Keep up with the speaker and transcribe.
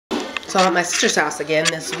So I'm at my sister's house again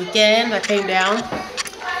this weekend. I came down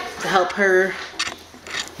to help her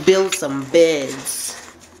build some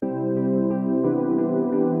beds.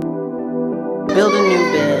 Building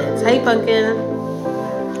new beds. Hey, Pumpkin.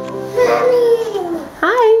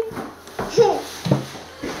 Hi.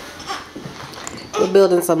 We're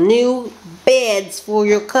building some new beds for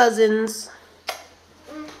your cousins.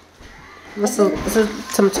 This is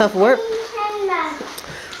some tough work.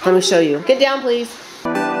 Let me show you. Get down, please.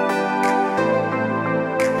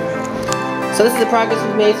 So this is the progress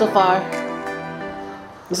we've made so far.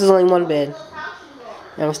 This is only one bed.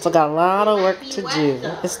 And we still got a lot of work to do.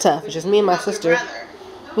 It's tough. It's just me and my sister.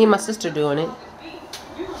 Me and my sister doing it.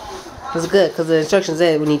 It's good because the instructions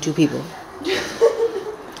said we need 2 people.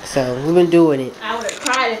 So we've been doing it. I would have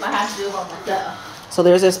cried if I had to do it by myself. So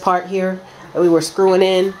there's this part here that we were screwing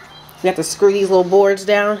in. We have to screw these little boards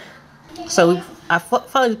down. So I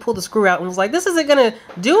finally pulled the screw out and was like, this isn't going to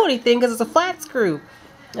do anything because it's a flat screw.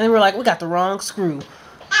 And then we're like, we got the wrong screw.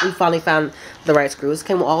 We finally found the right screws. It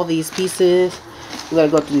came with all these pieces. We got to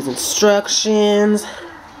go through these instructions.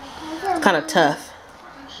 It's kind of tough.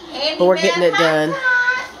 But we're getting it done.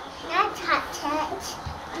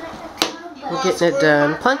 We're getting it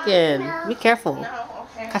done. Pumpkin, be careful.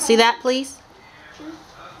 Can I see that, please?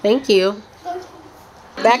 Thank you.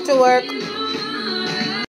 Back to work.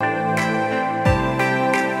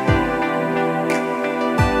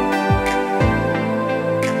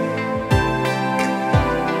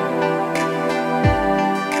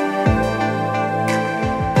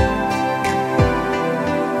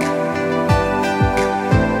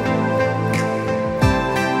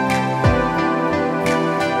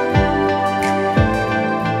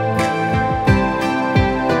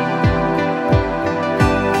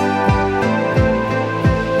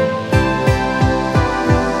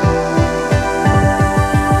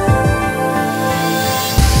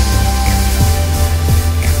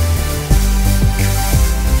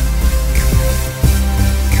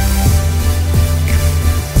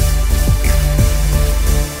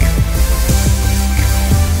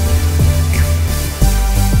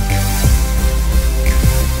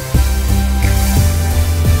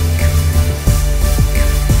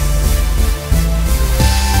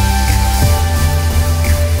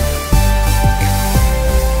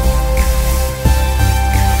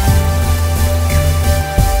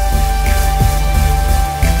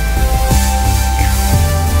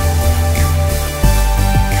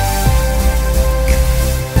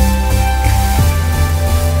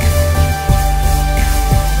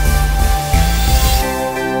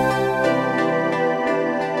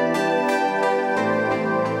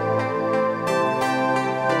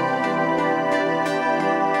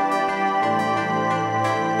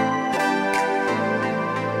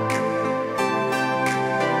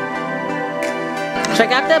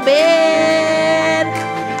 Check out the bed.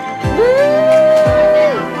 Woo!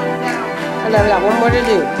 I know we got one more to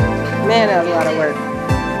do. Man, that was a lot of work.